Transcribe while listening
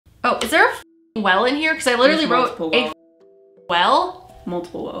Oh, is there a well in here? Because I literally wrote a well.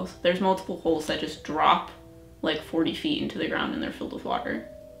 Multiple wells. There's multiple holes that just drop like 40 feet into the ground and they're filled with water.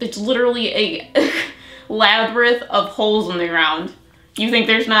 It's literally a labyrinth of holes in the ground. You think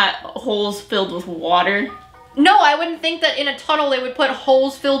there's not holes filled with water? No, I wouldn't think that in a tunnel they would put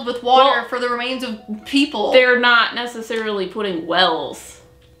holes filled with water for the remains of people. They're not necessarily putting wells.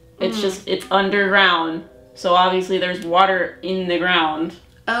 It's just, it's underground. So obviously there's water in the ground.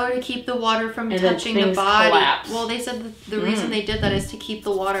 Oh, to keep the water from and touching the body. Collapse. Well, they said that the reason they did that is to keep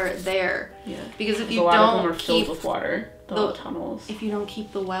the water there. Yeah. Because if you a lot don't of them are filled keep with water, the tunnels. If you don't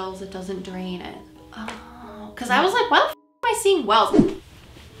keep the wells, it doesn't drain it. Oh, because I was like, why the f am I seeing wells?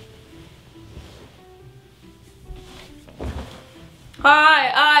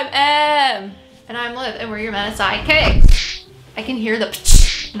 Hi, I'm Em. And I'm Liv, and we're your Meta PsycKicks. I can hear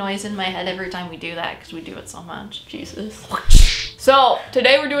the noise in my head every time we do that because we do it so much. Jesus. So,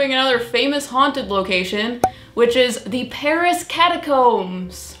 today we're doing another famous haunted location, which is the Paris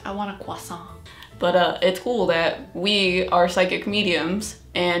Catacombs. I want a croissant. But it's cool that we are psychic mediums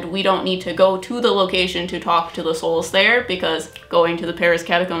and we don't need to go to the location to talk to the souls there because going to the Paris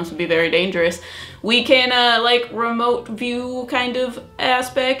Catacombs would be very dangerous. We can like remote view kind of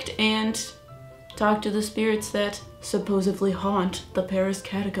aspect and talk to the spirits that supposedly haunt the Paris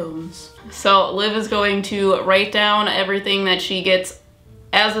Catacombs. So Liv is going to write down everything that she gets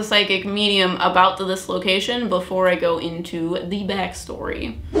as a psychic medium about this location before I go into the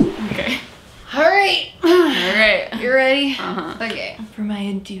backstory. Okay. All right. All right. You ready? Uh-huh. Okay. For my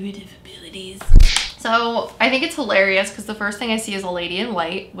intuitive abilities. So I think it's hilarious because the first thing I see is a lady in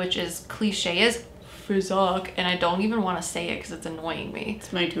white, which is cliche as fuck, and I don't even want to say it because it's annoying me.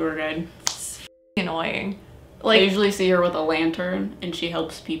 It's my tour guide. It's annoying. Like, I usually see her with a lantern and she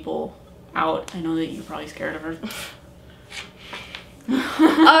helps people out. I know that you're probably scared of her.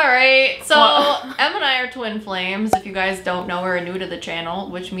 Alright, so Em and I are twin flames, if you guys don't know or are new to the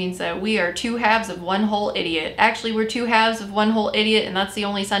channel, which means that we are two halves of one whole idiot. Actually, we're two halves of one whole idiot, and that's the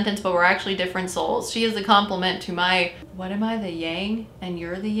only sentence, but we're actually different souls. She is the complement to my, what am I, the yang, and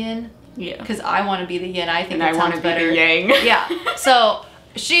you're the yin? Yeah. Because I want to be the yin, I think and I want to be the yang. Yeah, so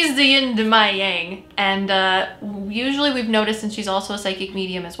she's the yin to my yang, and usually we've noticed, since she's also a psychic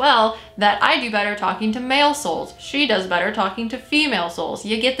medium as well, that I do better talking to male souls. She does better talking to female souls.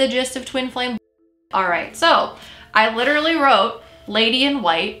 You get the gist of twin flame? Alright, so I literally wrote lady in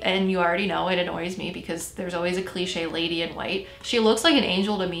white, and you already know it annoys me because there's always a cliche lady in white. She looks like an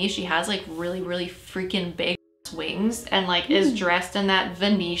angel to me. She has like really freaking big wings and like is dressed in that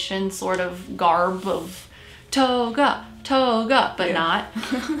Venetian sort of garb of toga, but not.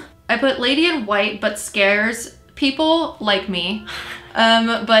 I put lady in white, but scares people like me.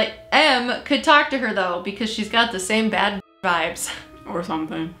 But Em could talk to her though, because she's got the same bad vibes. Or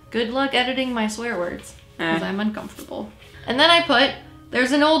something. Good luck editing my swear words, because I'm uncomfortable. And then I put,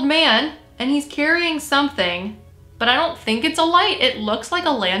 there's an old man, and he's carrying something, but I don't think it's a light. It looks like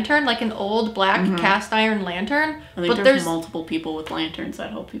a lantern, like an old black cast iron lantern. I think there's multiple people with lanterns that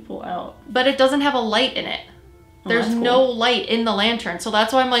help people out. But it doesn't have a light in it. There's no light in the lantern. So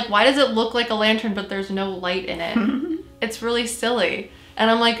that's why I'm like, why does it look like a lantern but there's no light in it? It's really silly.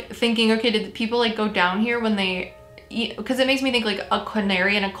 And I'm like thinking, okay, did the people like go down here when they eat? Because it makes me think like a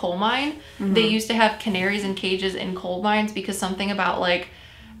canary in a coal mine. They used to have canaries in cages in coal mines because something about like,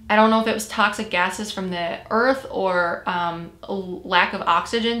 I don't know if it was toxic gases from the earth or a lack of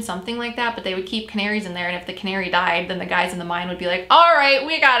oxygen, something like that, but they would keep canaries in there, and if the canary died, then the guys in the mine would be like, all right,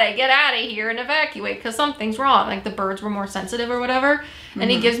 we gotta get out of here and evacuate because something's wrong. Like the birds were more sensitive or whatever. And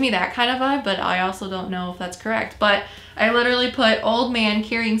he gives me that kind of vibe, but I also don't know if that's correct. But I literally put old man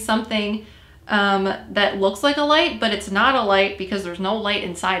carrying something that looks like a light, but it's not a light because there's no light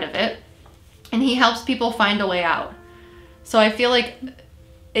inside of it. And he helps people find a way out. So I feel like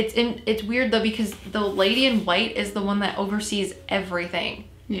it's weird though, because the lady in white is the one that oversees everything.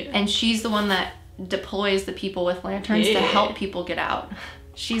 Yeah. And she's the one that deploys the people with lanterns to help people get out.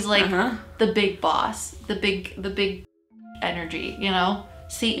 She's like the big boss, the big energy, you know?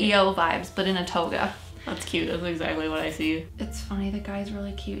 CEO vibes, but in a toga. That's cute. That's exactly what I see. It's funny, the guy's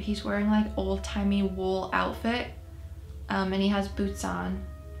really cute. He's wearing like old-timey wool outfit, and he has boots on.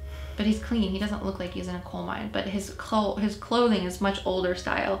 But he's clean. He doesn't look like he's in a coal mine, but his clothing is much older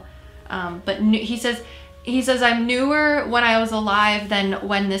style. But he says I'm newer when I was alive than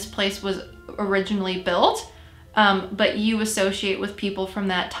when this place was originally built. But you associate with people from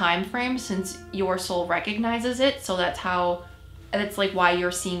that time frame since your soul recognizes it. So that's like why you're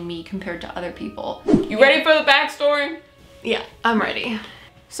seeing me compared to other people. You ready for the backstory? Yeah, I'm ready.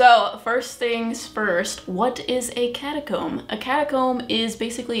 So, first things first, what is a catacomb? A catacomb is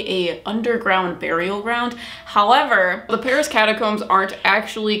basically a underground burial ground. However, the Paris Catacombs aren't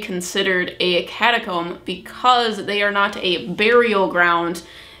actually considered a catacomb because they are not a burial ground.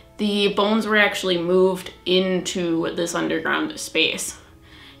 The bones were actually moved into this underground space.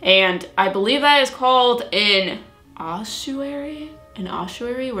 And I believe that is called an ossuary? An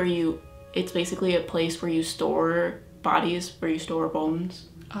ossuary where it's basically a place where you store bodies, where you store bones.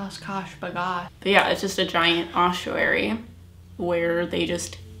 Gosh, bagosh. But yeah, it's just a giant ossuary where they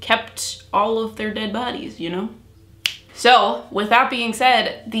just kept all of their dead bodies, you know? So, with that being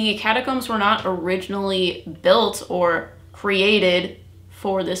said, the catacombs were not originally built or created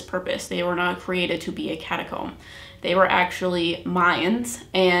for this purpose. They were not created to be a catacomb. They were actually mines,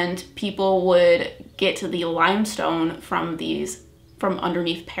 and people would get to the limestone from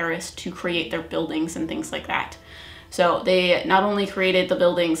underneath Paris to create their buildings and things like that. So they not only created the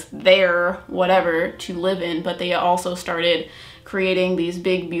buildings there, whatever, to live in, but they also started creating these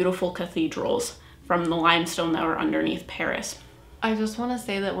big, beautiful cathedrals from the limestone that were underneath Paris. I just want to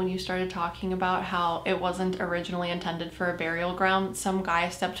say that when you started talking about how it wasn't originally intended for a burial ground, some guy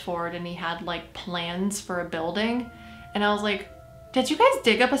stepped forward and he had like plans for a building. And I was like, did you guys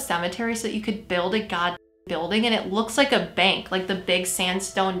dig up a cemetery so that you could build a god building? And it looks like a bank, like the big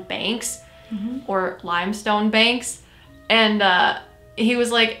sandstone banks or limestone banks. And he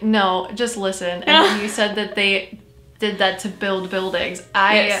was like, no, just listen. And then you said that they did that to build buildings.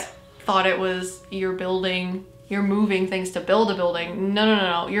 I thought it was you're moving things to build a building.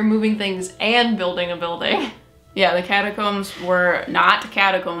 No. You're moving things and building a building. Yeah, the catacombs were not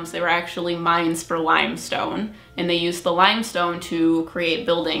catacombs. They were actually mines for limestone. And they used the limestone to create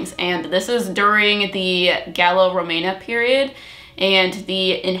buildings. And this is during the Gallo-Romana period. And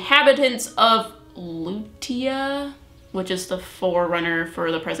the inhabitants of Lutetia, which is the forerunner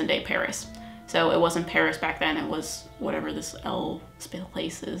for the present day Paris. So it wasn't Paris back then, it was whatever this L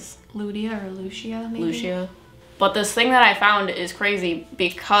place is. Lutia or Lucia, maybe? Lucia. But this thing that I found is crazy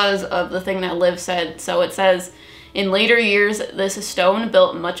because of the thing that Liv said. So it says, in later years, this stone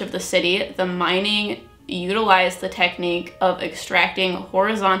built much of the city. The mining utilized the technique of extracting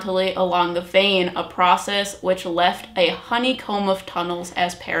horizontally along the vein, a process which left a honeycomb of tunnels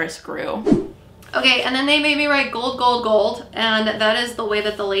as Paris grew. Okay, and then they made me write gold, gold, gold, and that is the way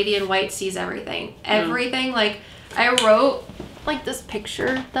that the lady in white sees everything. Everything, like, I wrote, like, this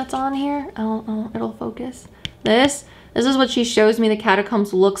picture that's on here. I don't know, it'll focus. This is what she shows me the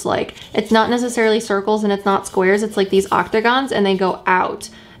catacombs looks like. It's not necessarily circles and it's not squares, it's like these octagons and they go out.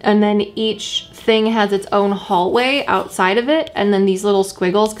 And then each thing has its own hallway outside of it. And then these little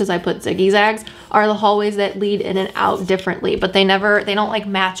squiggles, because I put ziggy-zags, are the hallways that lead in and out differently. But they don't like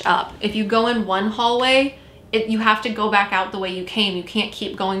match up. If you go in one hallway, you have to go back out the way you came. You can't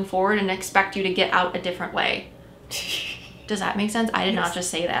keep going forward and expect you to get out a different way. Does that make sense? I did not just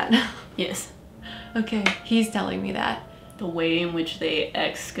say that. Yes. Okay, he's telling me that. The way in which they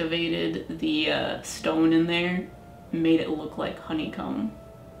excavated the stone in there made it look like honeycomb.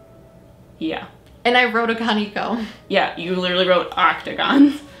 Yeah. And I wrote a honeycomb. Yeah, you literally wrote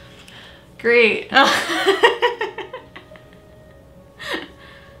octagons. Great. That's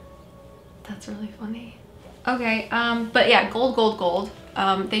really funny. Okay, but yeah, gold, gold, gold.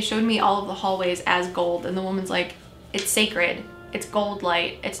 They showed me all of the hallways as gold, and the woman's like, it's sacred. It's gold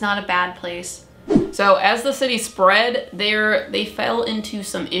light. It's not a bad place. So as the city spread, they fell into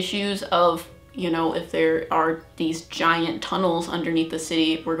some issues of, you know, if there are these giant tunnels underneath the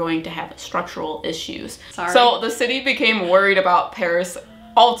city, we're going to have structural issues. Sorry. So the city became worried about Paris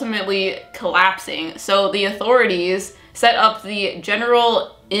ultimately collapsing. So the authorities set up the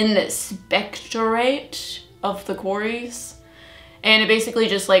General Inspectorate of the quarries. And it basically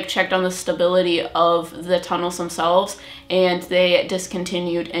just like checked on the stability of the tunnels themselves, and they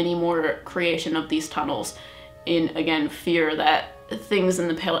discontinued any more creation of these tunnels in, again, fear that things in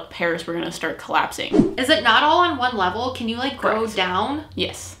the Paris were going to start collapsing. Is it not all on one level? Can you like Correct. go down?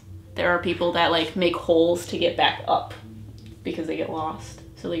 Yes. There are people that like make holes to get back up because they get lost.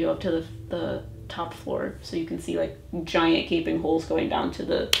 So they go up to the top floor, so you can see like giant gaping holes going down to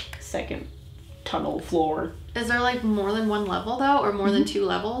the second tunnel floor. Is there like more than one level though, or more than 2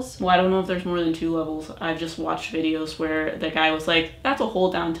 levels? Well, I don't know if there's more than 2 levels. I've just watched videos where the guy was like, that's a hole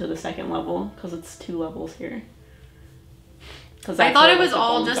down to the 2nd level because it's 2 levels here. I thought it was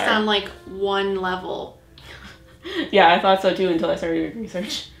all just on like 1 level. Yeah, I thought so too until I started doing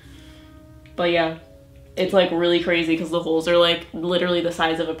research. But yeah, it's like really crazy because the holes are like literally the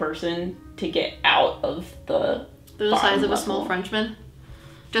size of a person to get out of the They're the size of a small Frenchman.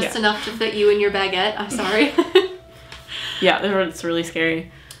 Just enough to fit you in your baguette. I'm sorry. Yeah, it's really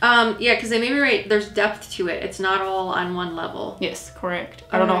scary. Yeah, because they made me write, there's depth to it. It's not all on one level. Yes, correct.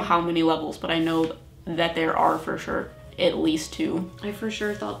 I don't know how many levels, but I know that there are for sure at least 2. I for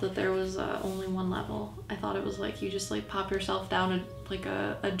sure thought that there was only 1 level. I thought it was like you just like pop yourself down like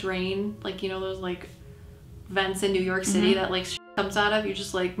a drain, like, you know, those like vents in New York City that like comes out of. You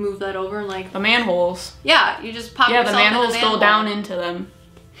just like move that over and like the manholes. Yeah, you just pop. Yeah, yourself the manholes in go down into them.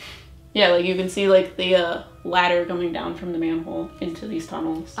 Yeah, like you can see like the ladder coming down from the manhole into these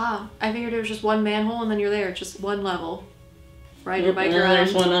tunnels. Ah, I figured it was just 1 manhole and then you're there. It's just 1 level. Ride your bike and then around.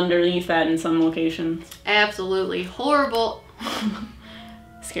 there's one underneath that in some locations. Absolutely horrible.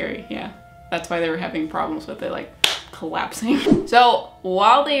 Scary, yeah. That's why they were having problems with it, like, collapsing. So,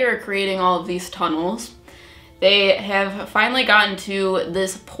 while they are creating all of these tunnels, they have finally gotten to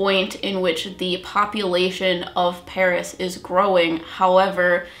this point in which the population of Paris is growing.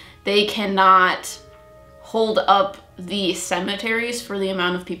 However, they cannot hold up the cemeteries for the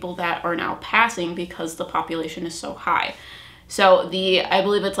amount of people that are now passing because the population is so high. So I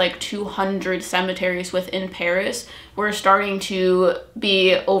believe it's like 200 cemeteries within Paris were starting to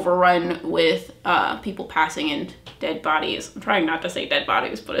be overrun with people passing in dead bodies. I'm trying not to say dead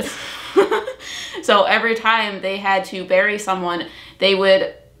bodies, but it's... So every time they had to bury someone, they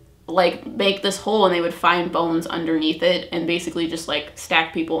would like make this hole and they would find bones underneath it and basically just like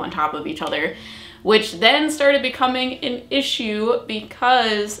stack people on top of each other. Which then started becoming an issue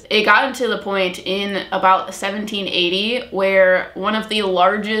because it got into the point in about 1780 where one of the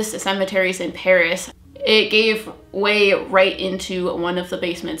largest cemeteries in Paris, it gave way right into one of the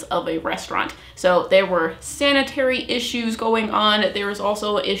basements of a restaurant. So there were sanitary issues going on. There was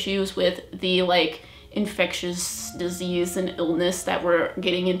also issues with the like infectious disease and illness that were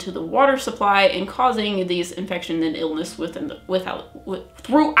getting into the water supply and causing these infection and illness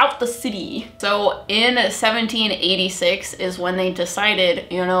throughout the city. So in 1786 is when they decided,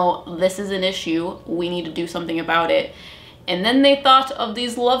 you know, this is an issue, we need to do something about it. And then they thought of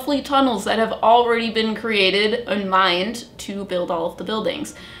these lovely tunnels that have already been created and mined to build all of the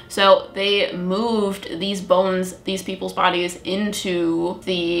buildings. So they moved these bones, these people's bodies, into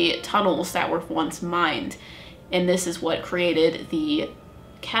the tunnels that were once mined. And this is what created the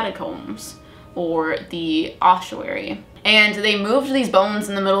catacombs, or the ossuary. And they moved these bones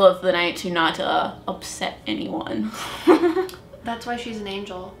in the middle of the night to not upset anyone. That's why she's an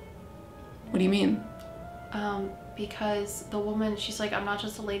angel. What do you mean? Because the woman, she's like, I'm not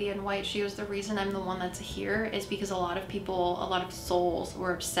just a lady in white. She goes, the reason I'm the one that's here is because a lot of people, a lot of souls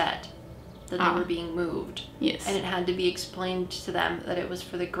were upset that they were being moved. Yes. And it had to be explained to them that it was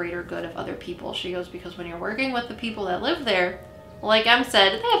for the greater good of other people. She goes, because when you're working with the people that live there, like Em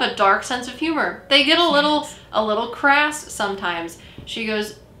said, they have a dark sense of humor. They get a little crass sometimes. She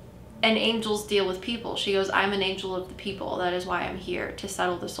goes, and angels deal with people. She goes, I'm an angel of the people. That is why I'm here, to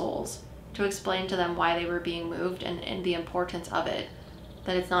settle the souls, to explain to them why they were being moved and the importance of it.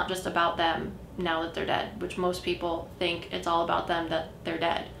 That it's not just about them now that they're dead, which most people think it's all about them that they're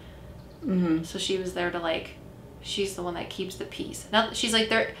dead. Mm-hmm. So she was there to like, she's the one that keeps the peace. Now she's like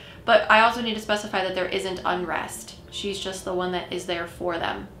there, but I also need to specify that there isn't unrest. She's just the one that is there for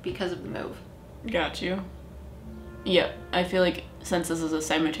them because of the move. Got you. Yeah, I feel like since this is a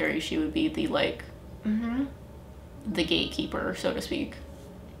cemetery, she would be the like, the gatekeeper, so to speak.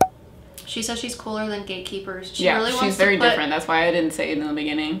 She says she's cooler than gatekeepers. She yeah, really wants she's very to put, different. That's why I didn't say it in the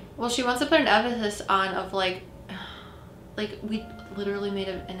beginning. Well, she wants to put an emphasis on of like we literally made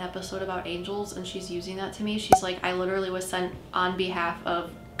an episode about angels, and she's using that to me. She's like, I literally was sent on behalf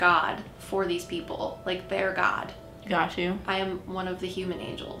of God for these people, like their God. Got you. I am one of the human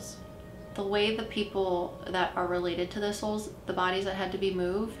angels. The way the people that are related to the souls, the bodies that had to be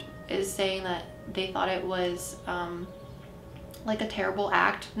moved, is saying that they thought it was like a terrible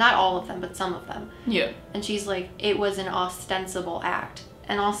act. Not all of them, but some of them. Yeah. And she's like, it was an ostensible act.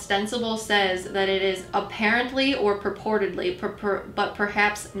 And ostensible says that it is apparently or purportedly, but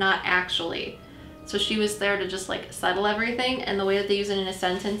perhaps not actually. So she was there to just like settle everything. And the way that they use it in a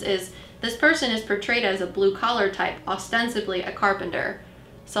sentence is, this person is portrayed as a blue collar type, ostensibly a carpenter.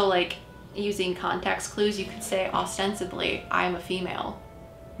 So like using context clues, you could say ostensibly, I'm a female.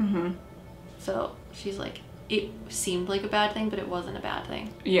 Mm-hmm. So she's like, it seemed like a bad thing, but it wasn't a bad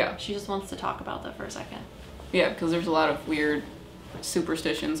thing. Yeah. She just wants to talk about that for a second. Yeah, because there's a lot of weird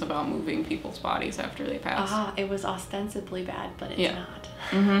superstitions about moving people's bodies after they pass. It was ostensibly bad, but it's not.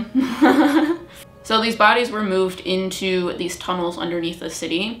 Mm-hmm. So these bodies were moved into these tunnels underneath the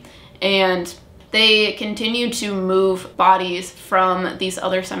city, and they continued to move bodies from these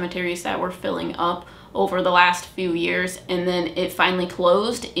other cemeteries that were filling up over the last few years, and then it finally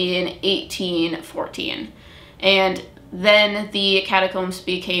closed in 1814. And Then the catacombs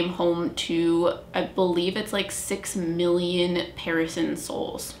became home to, I believe it's like 6 million Parisian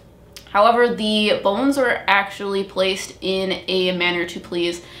souls. However, the bones were actually placed in a manner to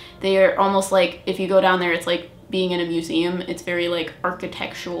please. They are almost like, if you go down there, it's like being in a museum. It's very like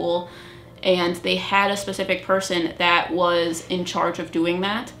architectural, and they had a specific person that was in charge of doing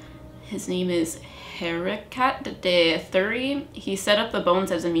that. His name is Hericat de Thury. He set up the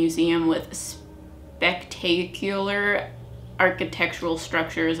bones as a museum with spectacular architectural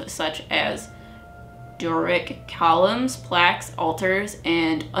structures such as Doric columns, plaques, altars,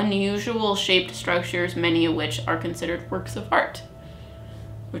 and unusual shaped structures, many of which are considered works of art.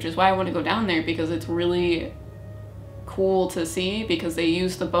 Which is why I want to go down there, because it's really cool to see, because they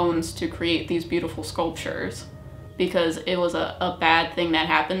use the bones to create these beautiful sculptures. Because it was a bad thing that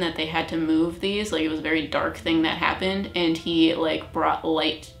happened, that they had to move these, like it was a very dark thing that happened, and he like brought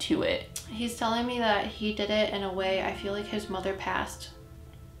light to it. He's telling me that he did it in a way, I feel like his mother passed,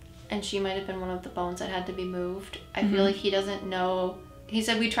 and she might have been one of the bones that had to be moved. I feel like he doesn't know. He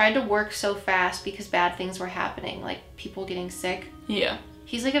said we tried to work so fast because bad things were happening, like people getting sick. Yeah.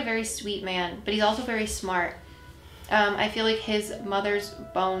 He's like a very sweet man, but he's also very smart. I feel like his mother's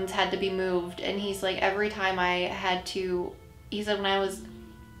bones had to be moved, and he's like, every time I had to, he said when I was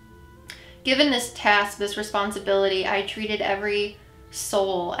given this task, this responsibility, I treated every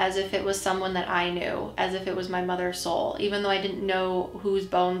soul as if it was someone that I knew, as if it was my mother's soul, even though I didn't know whose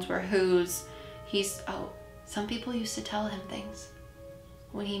bones were whose. Some people used to tell him things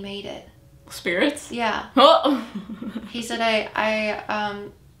when he made it. Spirits? Yeah. Oh. He said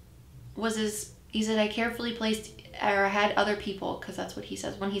he said I carefully placed, or had other people, because that's what he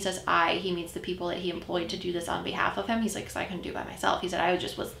says. When he says I, he means the people that he employed to do this on behalf of him. He's like, because I couldn't do it by myself. He said I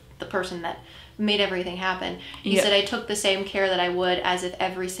just was the person that made everything happen. He said I took the same care that I would as if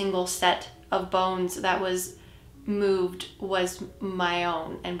every single set of bones that was moved was my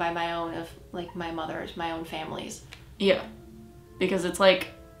own, and by my own of like my mother's, my own family's. Yeah, because it's like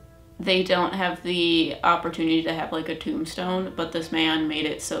they don't have the opportunity to have like a tombstone, but this man made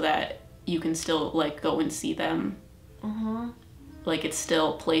it so that you can still like go and see them. Like it's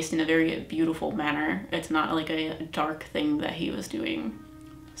still placed in a very beautiful manner. It's not like a dark thing that he was doing.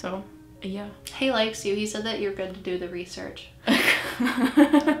 So yeah, he likes you. He said that you're good to do the research.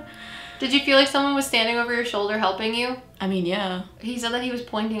 Did you feel like someone was standing over your shoulder helping you? I mean, yeah. He said that he was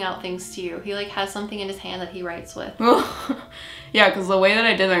pointing out things to you. He like has something in his hand that he writes with. Yeah, because the way that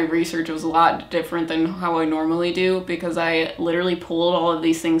I did my research was a lot different than how I normally do, because I literally pulled all of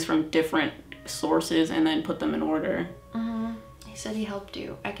these things from different sources and then put them in order. He said he helped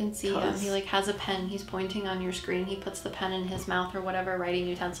you. I can see him. He like has a pen. He's pointing on your screen. He puts the pen in his mouth or whatever writing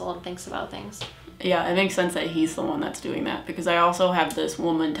utensil and thinks about things. Yeah, it makes sense that he's the one that's doing that, because I also have this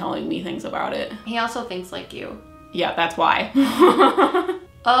woman telling me things about it. He also thinks like you. Yeah, that's why.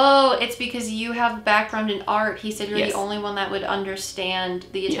 Oh, it's because you have a background in art. He said you're the only one that would understand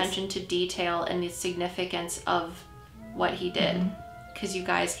the attention to detail and the significance of what he did. Because you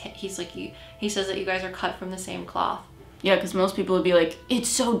guys, he says that you guys are cut from the same cloth. Yeah, because most people would be like, it's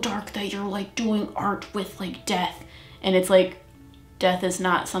so dark that you're like doing art with like death. And it's like, death is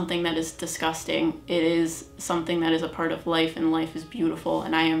not something that is disgusting. It is something that is a part of life, and life is beautiful.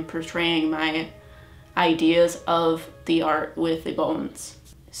 And I am portraying my ideas of the art with the bones.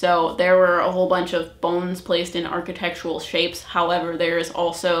 So there were a whole bunch of bones placed in architectural shapes. However, there is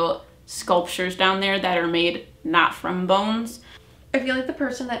also sculptures down there that are made not from bones. I feel like the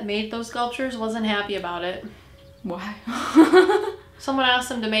person that made those sculptures wasn't happy about it. Why? Someone asked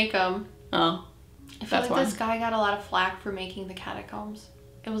him to make them. Oh, I feel like this guy got a lot of flack for making the catacombs.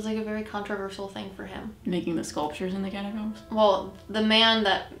 It was like a very controversial thing for him. Making the sculptures in the catacombs? Well, the man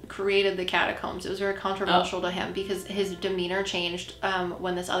that created the catacombs, it was very controversial to him because his demeanor changed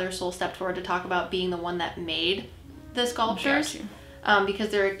when this other soul stepped forward to talk about being the one that made the sculptures. Because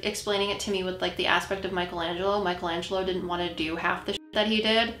they're explaining it to me with like the aspect of Michelangelo. Michelangelo didn't want to do half the shit that he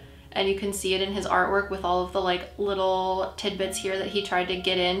did. And you can see it in his artwork with all of the like little tidbits here that he tried to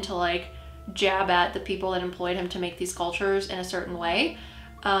get in to like jab at the people that employed him to make these sculptures in a certain way.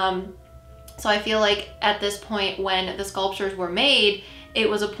 So I feel like at this point when the sculptures were made, it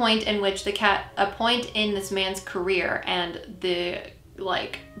was a point in which a point in this man's career and the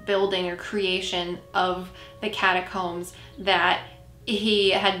like building or creation of the catacombs that he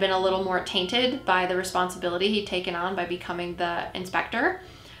had been a little more tainted by the responsibility he'd taken on by becoming the inspector.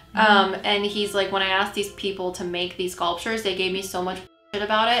 And he's like, when I asked these people to make these sculptures, they gave me so much shit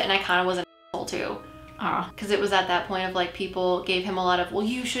about it, and I kind of was an asshole too. Because it was at that point of like people gave him a lot of, well,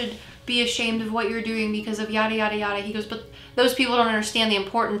 you should be ashamed of what you're doing because of yada, yada, yada. He goes, but those people don't understand the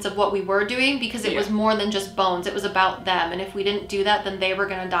importance of what we were doing because it was more than just bones. It was about them. And if we didn't do that, then they were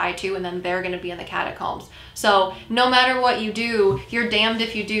going to die too. And then they're going to be in the catacombs. So no matter what you do, you're damned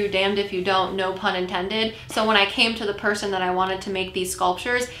if you do, damned if you don't, no pun intended. So when I came to the person that I wanted to make these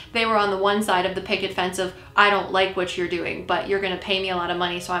sculptures, they were on the one side of the picket fence of, I don't like what you're doing, but you're going to pay me a lot of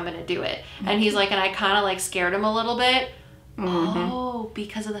money, so I'm going to do it. And he's like, and I kind of like scared him a little bit. Oh,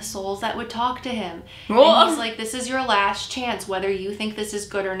 because of the souls that would talk to him. And he's like, this is your last chance. Whether you think this is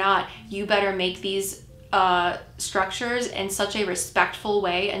good or not, you better make these structures in such a respectful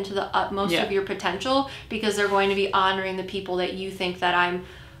way and to the utmost of your potential, because they're going to be honoring the people that you think that I'm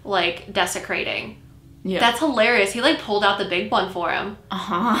like desecrating. Yeah. That's hilarious. He like pulled out the big one for him.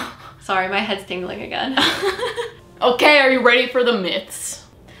 Sorry, my head's tingling again. Okay, are you ready for the myths?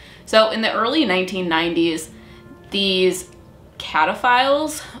 So in the early 1990s, these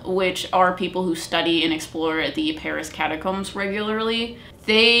Cataphiles, which are people who study and explore the Paris Catacombs regularly,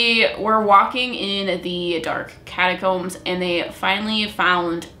 they were walking in the dark catacombs and they finally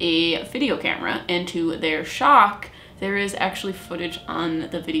found a video camera, and to their shock, there is actually footage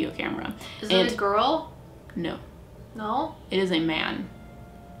on the video camera. Is it a girl? No. No? It is a man.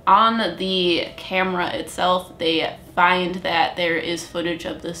 On the camera itself, they find that there is footage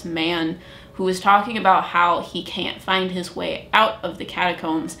of this man who is talking about how he can't find his way out of the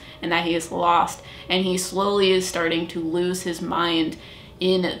catacombs and that he is lost, and he slowly is starting to lose his mind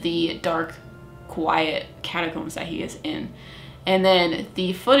in the dark, quiet catacombs that he is in. And then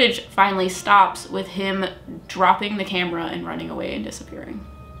the footage finally stops with him dropping the camera and running away and disappearing.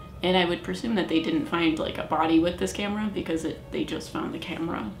 And I would presume that they didn't find like a body with this camera because they just found the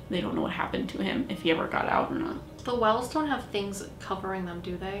camera. They don't know what happened to him, if he ever got out or not. The wells don't have things covering them,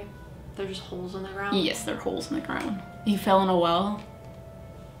 do they? They're just holes in the ground? Yes, they're holes in the ground. He fell in a well.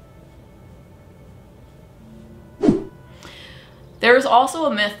 There's also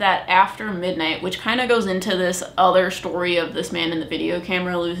a myth that after midnight, which kind of goes into this other story of this man in the video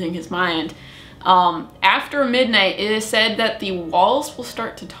camera losing his mind. After midnight, it is said that the walls will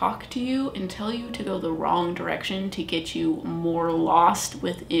start to talk to you and tell you to go the wrong direction to get you more lost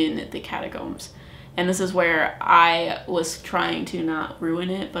within the catacombs. And this is where I was trying to not ruin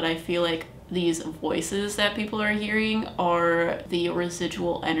it, but I feel like these voices that people are hearing are the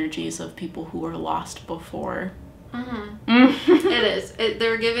residual energies of people who were lost before. It is.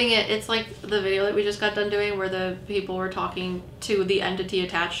 They're giving it, it's like the video that we just got done doing where the people were talking to the entity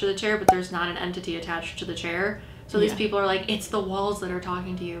attached to the chair, but there's not an entity attached to the chair. So these people are like, it's the walls that are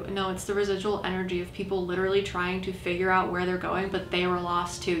talking to you. No, it's the residual energy of people literally trying to figure out where they're going, but they were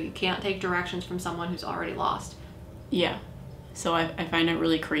lost too. You can't take directions from someone who's already lost. Yeah. So I find it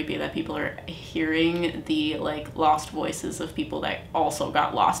really creepy that people are hearing the like lost voices of people that also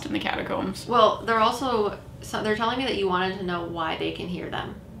got lost in the catacombs. Well, they're telling me that you wanted to know why they can hear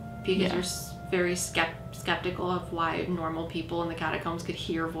them, because you're very skeptical of why normal people in the catacombs could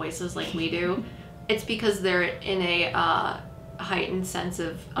hear voices like we do. It's because they're in a heightened sense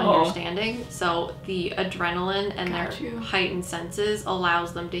of understanding. So the adrenaline and their heightened senses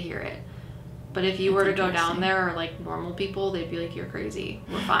allows them to hear it. But if you were to go down there, or like normal people, they'd be like, you're crazy,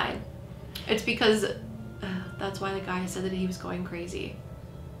 we're fine. It's because that's why the guy said that he was going crazy.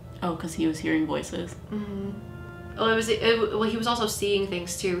 Oh, because he was hearing voices. Well, well, he was also seeing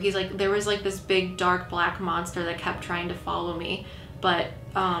things too. He's like, there was like this big dark black monster that kept trying to follow me. But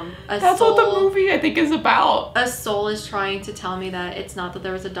that's what the movie I think is about. A soul is trying to tell me that it's not that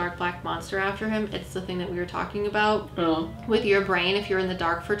there was a dark black monster after him. It's the thing that we were talking about. With your brain, if you're in the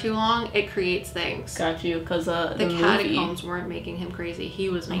dark for too long, it creates things. Got you, because the catacombs weren't making him crazy. He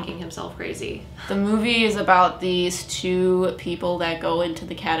was making himself crazy. The movie is about these two people that go into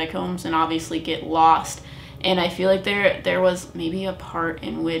the catacombs and obviously get lost. And I feel like there was maybe a part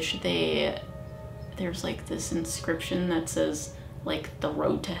in which there's like this inscription that says like the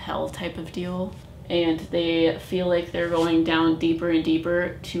road to hell type of deal, and they feel like they're going down deeper and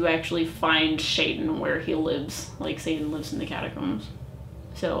deeper to actually find Satan where he lives, like Satan lives in the catacombs.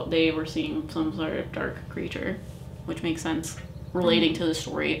 So they were seeing some sort of dark creature, which makes sense relating to the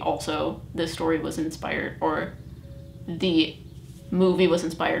story. Also, this story was inspired, or the movie was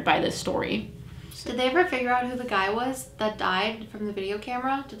inspired by this story. Did they ever figure out who the guy was that died from the video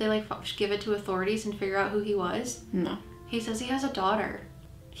camera? Did they like give it to authorities and figure out who he was? No. He says he has a daughter.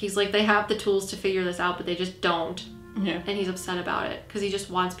 He's like, they have the tools to figure this out, but they just don't. Yeah. And he's upset about it because he just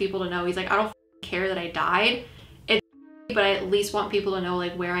wants people to know. He's like, I don't care that I died, but I at least want people to know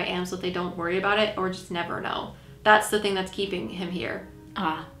like where I am so that they don't worry about it or just never know. That's the thing that's keeping him here.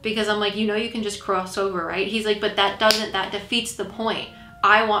 Because I'm like, you can just cross over, right? He's like, but that defeats the point.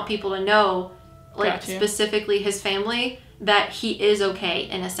 I want people to know, like, Gotcha. specifically his family, that he is okay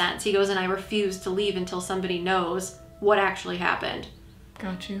in a sense. He goes, and I refuse to leave until somebody knows what actually happened.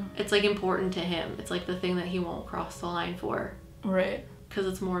 Got you. It's, like, important to him. It's, like, the thing that he won't cross the line for. Right. Because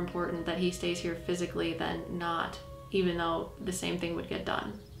it's more important that he stays here physically than not, even though the same thing would get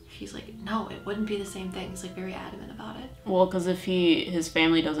done. He's like, no, it wouldn't be the same thing. He's, like, very adamant about it. Well, because if his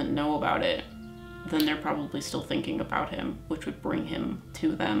family doesn't know about it, then they're probably still thinking about him, which would bring him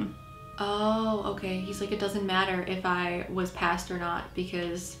to them. Oh, okay. He's like, it doesn't matter if I was passed or not,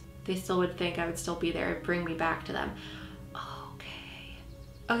 because they still would think I would still be there, bring me back to them. Okay.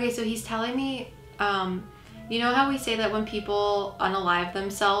 Okay, so he's telling me, you know how we say that when people unalive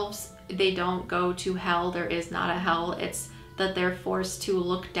themselves, they don't go to hell, there is not a hell, it's that they're forced to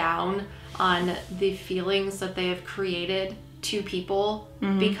look down on the feelings that they have created to people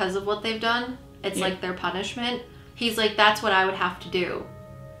because of what they've done. It's like their punishment. He's like, that's what I would have to do,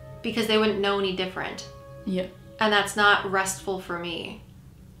 because they wouldn't know any different. Yeah. And that's not restful for me.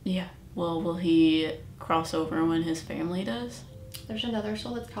 Yeah. Well, will he cross over when his family does? There's another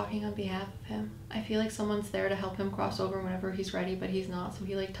soul that's talking on behalf of him. I feel like someone's there to help him cross over whenever he's ready, but he's not, so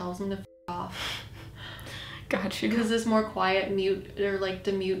he, like, tells him to f*** off. Got you. Because this more quiet, mute, or, like,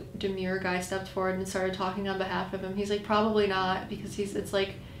 demure guy stepped forward and started talking on behalf of him. He's like, probably not, because it's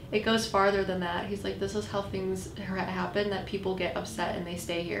like, it goes farther than that. He's like, this is how things happen, that people get upset and they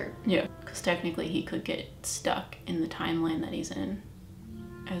stay here. Yeah, because technically he could get stuck in the timeline that he's in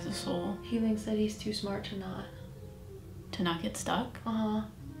as a soul. He thinks that he's too smart to not. To not get stuck? Uh-huh.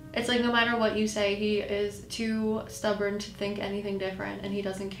 It's like, no matter what you say, he is too stubborn to think anything different, and he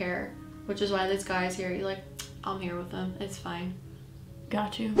doesn't care. Which is why this guy is here. He's like, I'm here with him. It's fine.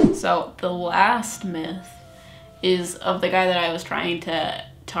 Got you. So the last myth is of the guy that I was trying to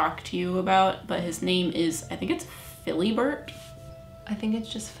talk to you about, but his name is, I think it's Philibert. I think it's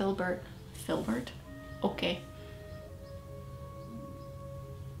just Filbert. Filbert? Okay.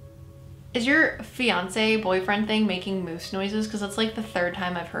 Is your fiance boyfriend thing making moose noises? Because it's like the third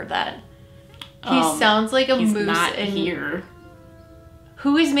time I've heard that. He sounds like a he's moose. Not here.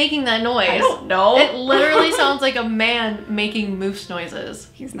 Who is making that noise? I don't know. It literally sounds like a man making moose noises.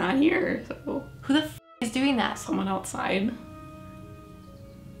 He's not here, so. Who the f is doing that? Someone outside.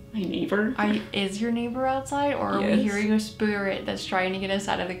 My neighbor. Is your neighbor outside, or are Yes. we hearing a spirit that's trying to get us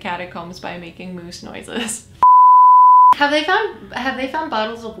out of the catacombs by making moose noises? Have they found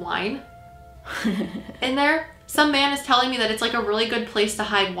bottles of wine in there? Some man is telling me that it's like a really good place to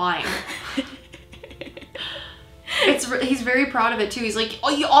hide wine. He's very proud of it too. He's like,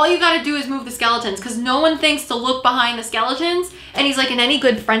 all you gotta do is move the skeletons, because no one thinks to look behind the skeletons. And he's like, and any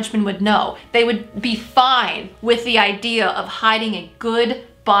good Frenchman would know. They would be fine with the idea of hiding a good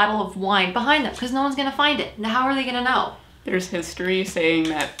bottle of wine behind them, because no one's gonna find it. Now, how are they gonna know? There's history saying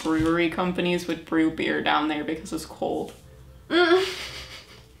that brewery companies would brew beer down there because it's cold.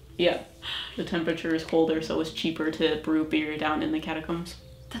 Yeah. The temperature is colder, so it's cheaper to brew beer down in the catacombs.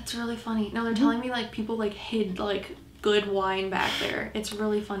 That's really funny. No, they're telling me like people like hid like good wine back there. It's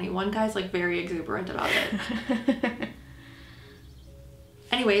really funny. One guy's like very exuberant about it.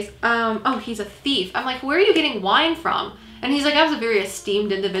 Anyways, oh, he's a thief. I'm like, where are you getting wine from? And he's like, I was a very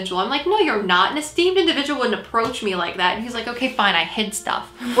esteemed individual. I'm like, no, you're not. An esteemed individual wouldn't approach me like that. And he's like, okay, fine, I hid stuff.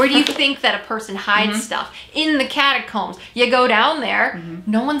 Where do you think that a person hides stuff? In the catacombs. You go down there,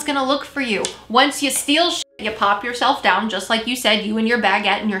 no one's gonna look for you. Once you steal shit, you pop yourself down, just like you said, you and your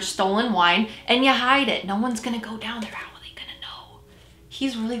baguette and your stolen wine, and you hide it. No one's gonna go down there. How are they gonna know?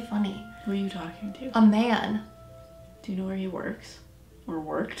 He's really funny. Who are you talking to? A man. Do you know where he works? Or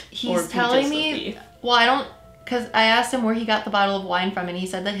worked? He's telling me, well, I don't, because I asked him where he got the bottle of wine from, and he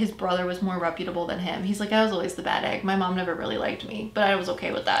said that his brother was more reputable than him. He's like, I was always the bad egg. My mom never really liked me, but I was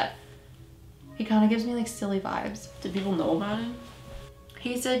okay with that. He kind of gives me like silly vibes. Did people know about him?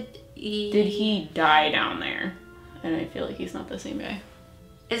 He said Did he die down there? And I feel like he's not the same guy.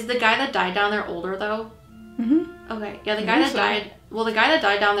 Is the guy that died down there older though? Mm-hmm. Okay, yeah, the guy that died, well, the guy that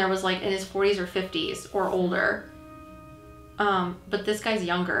died down there was like in his 40s or 50s or older. But this guy's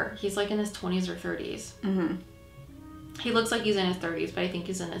younger. He's like in his 20s or 30s. Mm-hmm. He looks like he's in his 30s, but I think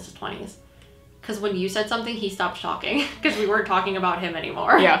he's in his 20s. Because when you said something, he stopped talking. Because we weren't talking about him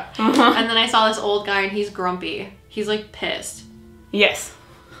anymore. Yeah. And then I saw this old guy, and he's grumpy. He's like pissed. Yes.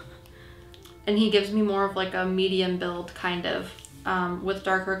 And he gives me more of like a medium build kind of, with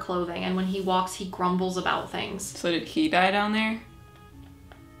darker clothing. And when he walks, he grumbles about things. So did he die down there?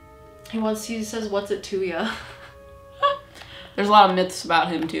 He says, what's it to ya? There's a lot of myths about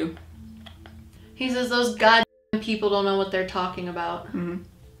him too. He says those goddamn people don't know what they're talking about. Mm-hmm.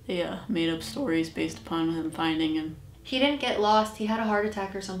 They made up stories based upon him finding him. He didn't get lost. He had a heart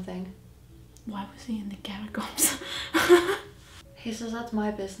attack or something. Why was he in the catacombs? He says, that's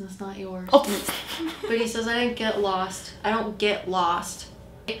my business, not yours. Oh. But he says, I didn't get lost. I don't get lost.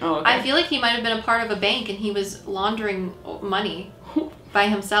 Oh, okay. I feel like he might have been a part of a bank and he was laundering money by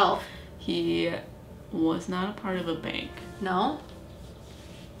himself. He was not a part of a bank. No?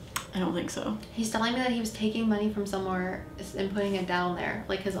 I don't think so. He's telling me that he was taking money from somewhere and putting it down there,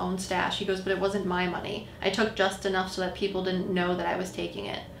 like his own stash. He goes, but it wasn't my money. I took just enough so that people didn't know that I was taking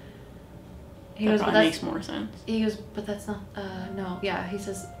it. He That goes, probably makes more sense. He goes, but that's not, no. Yeah, he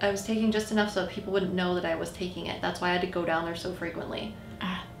says, I was taking just enough so that people wouldn't know that I was taking it. That's why I had to go down there so frequently.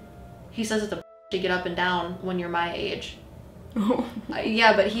 He says it's a to get up and down when you're my age.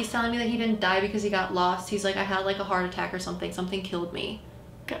 Yeah, but he's telling me that he didn't die because he got lost. He's like, I had like a heart attack or something. Something killed me.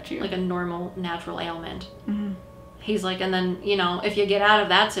 Got you. Like a normal, natural ailment. Mm-hmm. He's like, and then, you know, if you get out of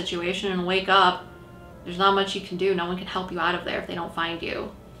that situation and wake up, there's not much you can do. No one can help you out of there if they don't find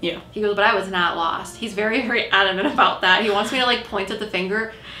you. Yeah. He goes, but I was not lost. He's very, very adamant about that. He wants me to like point at the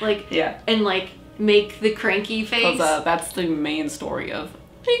finger, like, yeah, and like make the cranky face. That's the main story of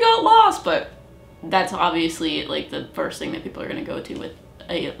he got lost, but that's obviously like the first thing that people are gonna go to with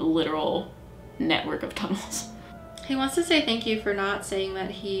a literal network of tunnels. He wants to say thank you for not saying that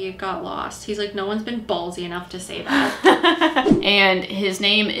he got lost. He's like, no one's been ballsy enough to say that. And his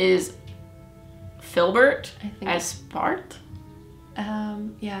name is Filbert Aspart.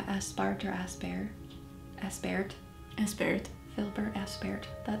 Yeah, Aspart or Asper. Aspert. Aspert. Filbert Aspert.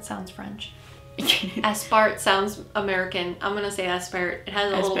 That sounds French. Aspart sounds American. I'm gonna say Aspert. It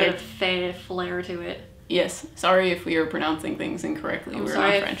has a little bit of flair to it. Yes. Sorry if we are pronouncing things incorrectly. We're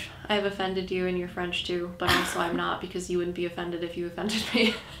not French. I've offended you and you're French too, but also I'm not, because you wouldn't be offended if you offended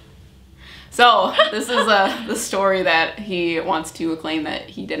me. So, this is the story that he wants to claim that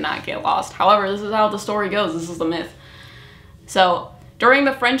he did not get lost. However, this is how the story goes. This is the myth. So, during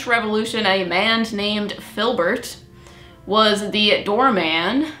the French Revolution, a man named Filbert was the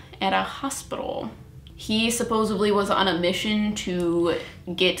doorman at a hospital. He supposedly was on a mission to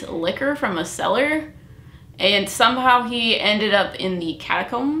get liquor from a cellar, and somehow he ended up in the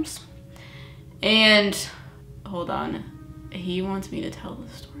catacombs. And, hold on, he wants me to tell the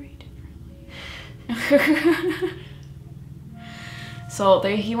story differently. So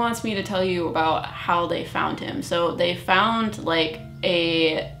he wants me to tell you about how they found him. So they found like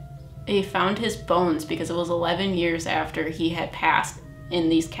they found his bones because it was 11 years after he had passed in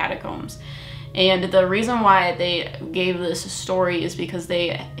these catacombs. And the reason why they gave this story is because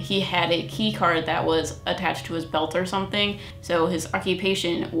he had a key card that was attached to his belt or something. So his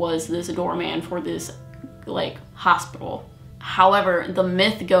occupation was this doorman for this like hospital. However, the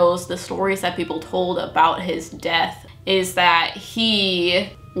myth goes, the stories that people told about his death is that he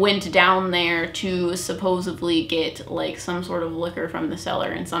went down there to supposedly get like some sort of liquor from the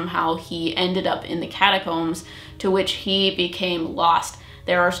cellar, and somehow he ended up in the catacombs, to which he became lost.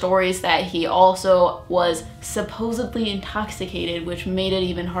 There are stories that he also was supposedly intoxicated, which made it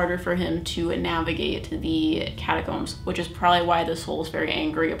even harder for him to navigate the catacombs, which is probably why the soul is very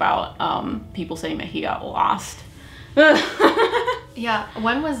angry about people saying that he got lost. Yeah,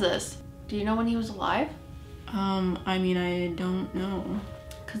 when was this? Do you know when he was alive? I mean, I don't know.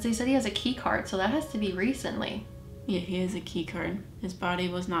 Because they said he has a key card, so that has to be recently. Yeah, he has a key card. His body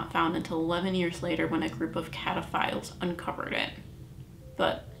was not found until 11 years later when a group of Cataphiles uncovered it.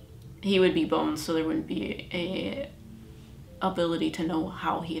 But he would be bones, so there wouldn't be a ability to know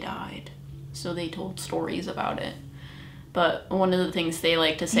how he died. So they told stories about it. But one of the things they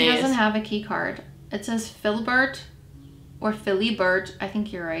like to say is... He doesn't have a key card. It says Filbert or Philibert. I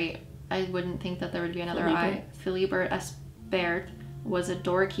think you're right. I wouldn't think that there would be another I. Philibert Aspert was a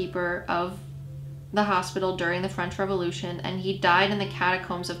doorkeeper of the hospital during the French Revolution, and he died in the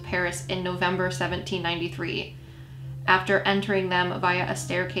catacombs of Paris in November 1793 after entering them via a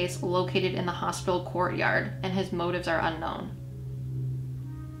staircase located in the hospital courtyard, and his motives are unknown.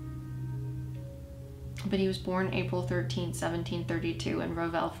 But he was born April 13, 1732 in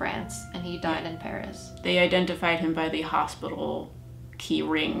Revel, France, and he died in Paris. They identified him by the hospital key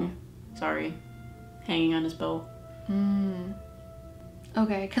ring, hanging on his belt.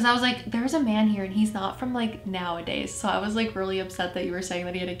 Okay, because I was like, there's a man here and he's not from like nowadays, so I was like really upset that you were saying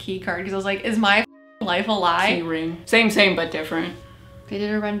that he had a key card, because I was like, is my life a lie? Key ring. Same, but different. They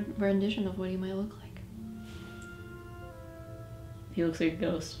did a rendition of what he might look like. He looks like a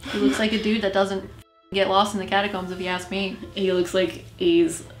ghost. He looks like a dude that doesn't get lost in the catacombs, if you ask me. He looks like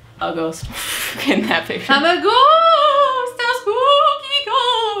he's a ghost in that picture. I'm a ghost, a spooky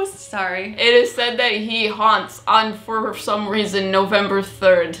ghost. Sorry. It is said that he haunts on, for some reason, November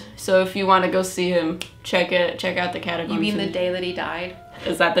 3rd. So if you want to go see him, check out the catacombs. You mean the day that he died?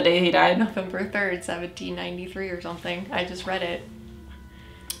 Is that the day he died? November 3rd, 1793 or something. I just read it.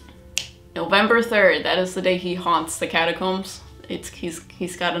 November 3rd, that is the day he haunts the catacombs.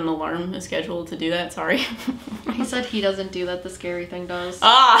 He's got an alarm scheduled to do that, sorry. He said he doesn't do that, the scary thing does.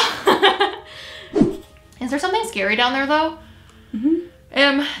 Ah! Is there something scary down there though? Mm-hmm.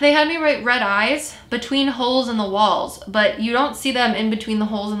 They had me write red eyes between holes in the walls, but you don't see them in between the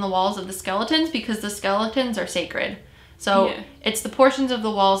holes in the walls of the skeletons because the skeletons are sacred. So Yeah. it's the portions of the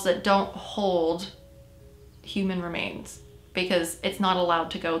walls that don't hold human remains because it's not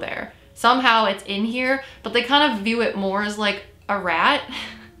allowed to go there. Somehow it's in here, but they kind of view it more as like a rat.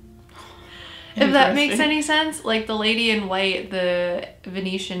 If that makes any sense. Like the lady in white, the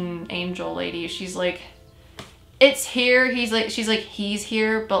Venetian angel lady, she's like, it's here. She's like, he's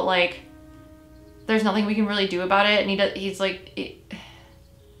here, but like, there's nothing we can really do about it. And he's like,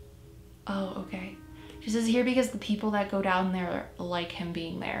 oh, okay. She says here because the people that go down there like him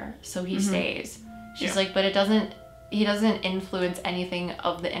being there, so he stays. She's like, but he doesn't influence anything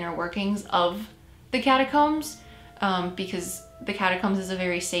of the inner workings of the catacombs, because the catacombs is a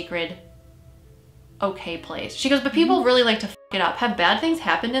very sacred, okay place. She goes, but people really like to f it up. Have bad things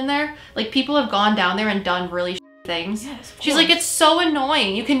happened in there? Like people have gone down there and done really things. Yes, she's like, it's so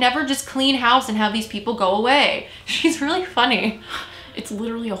annoying. You can never just clean house and have these people go away. She's really funny. It's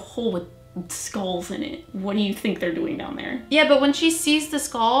literally a hole with skulls in it. What do you think they're doing down there? Yeah, but when she sees the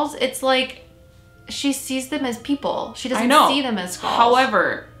skulls, it's like she sees them as people. She doesn't see them as skulls.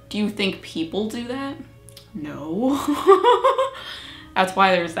 However, do you think people do that? No. That's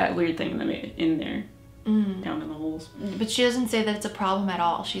why there's that weird thing in there. Down in the holes. But she doesn't say that it's a problem at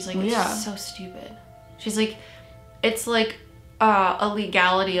all. She's like, it's so stupid. She's like, it's like a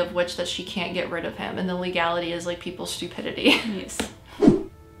legality of which that she can't get rid of him. And the legality is like people's stupidity. Yes.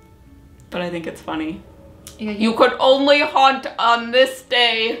 But I think it's funny. Yeah, you could only haunt on this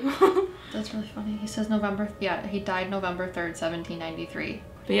day. That's really funny. He says he died November 3rd, 1793.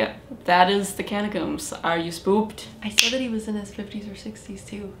 But yeah, that is the catacombs. Are you spooked? I said that he was in his 50s or 60s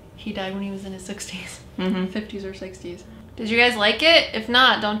too. He died when he was in his 60s. 50s or 60s. Did you guys like it? If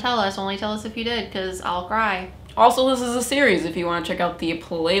not, don't tell us. Only tell us if you did, because I'll cry. Also, this is a series. If you want to check out the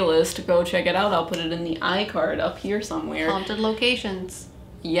playlist, go check it out. I'll put it in the iCard up here somewhere. Haunted locations.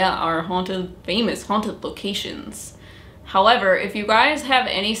 Yeah, our famous haunted locations. However, if you guys have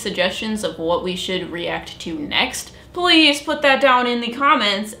any suggestions of what we should react to next, please put that down in the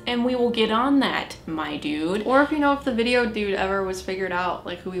comments and we will get on that, my dude. Or if you know if the video dude ever was figured out,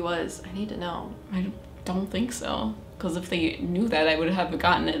 like who he was. I need to know. I don't think so. Because if they knew that, I would have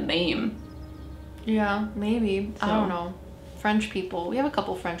gotten a name. Yeah, maybe. So. I don't know. French people. We have a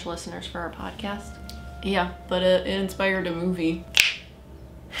couple French listeners for our podcast. Yeah, but it inspired a movie.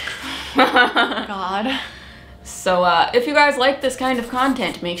 God. So if you guys like this kind of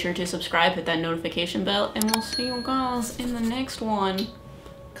content, make sure to subscribe, hit that notification bell, and we'll see you guys in the next one.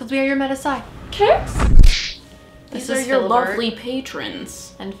 Because we are your Meta PsycKicks. These are your lovely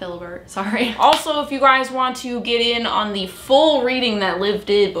patrons. And Philibert, sorry. Also, if you guys want to get in on the full reading that Liv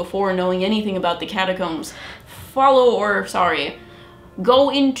did before knowing anything about the catacombs, go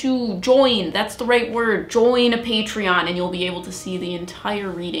into join, that's the right word, join a Patreon, and you'll be able to see the entire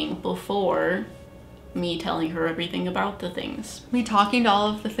reading before me telling her everything about the things. Me talking to all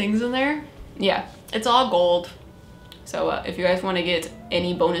of the things in there? Yeah. It's all gold. So if you guys want to get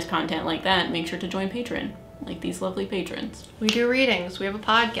any bonus content like that, make sure to join Patreon, like these lovely patrons. We do readings, we have a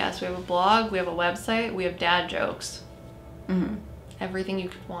podcast, we have a blog, we have a website, we have dad jokes. Everything you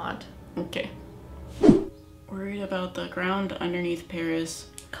could want. Okay. Worried about the ground underneath Paris.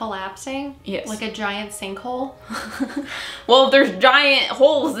 Collapsing? Yes. Like a giant sinkhole? Well, if there's giant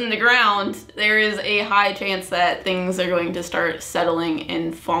holes in the ground, there is a high chance that things are going to start settling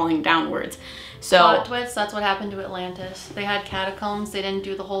and falling downwards. So, Plot twist, that's what happened to Atlantis. They had catacombs, they didn't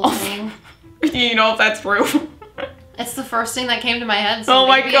do the whole thing. Do you know if that's true? It's the first thing that came to my head, so oh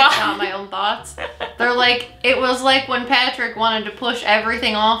my maybe God. It's not my own thoughts. They're like, it was like when Patrick wanted to push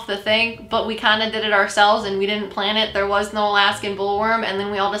everything off the thing, but we kind of did it ourselves and we didn't plan it. There was no Alaskan bullworm, and then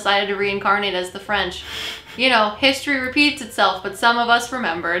we all decided to reincarnate as the French. You know, history repeats itself, but some of us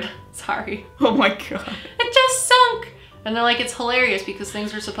remembered. Sorry. Oh my God. It just sunk! And they're like, it's hilarious because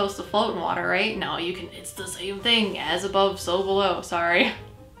things are supposed to float in water, right? No, it's the same thing. As above, so below. Sorry.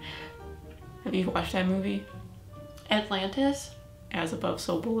 Have you watched that movie? Atlantis? As above,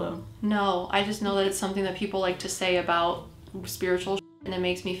 so below. No, I just know that it's something that people like to say about spiritual shit, and it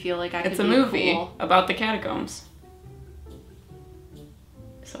makes me feel like I could be It's a movie cool. about the catacombs.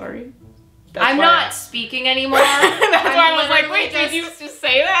 Sorry. I'm not speaking anymore. That's why I was like, wait, did you just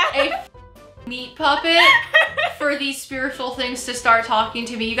say that? A meat puppet for these spiritual things to start talking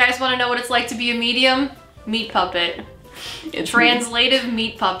to me. You guys want to know what it's like to be a medium? Meat puppet. It's Translative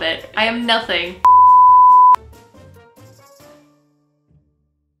meat puppet. I am nothing.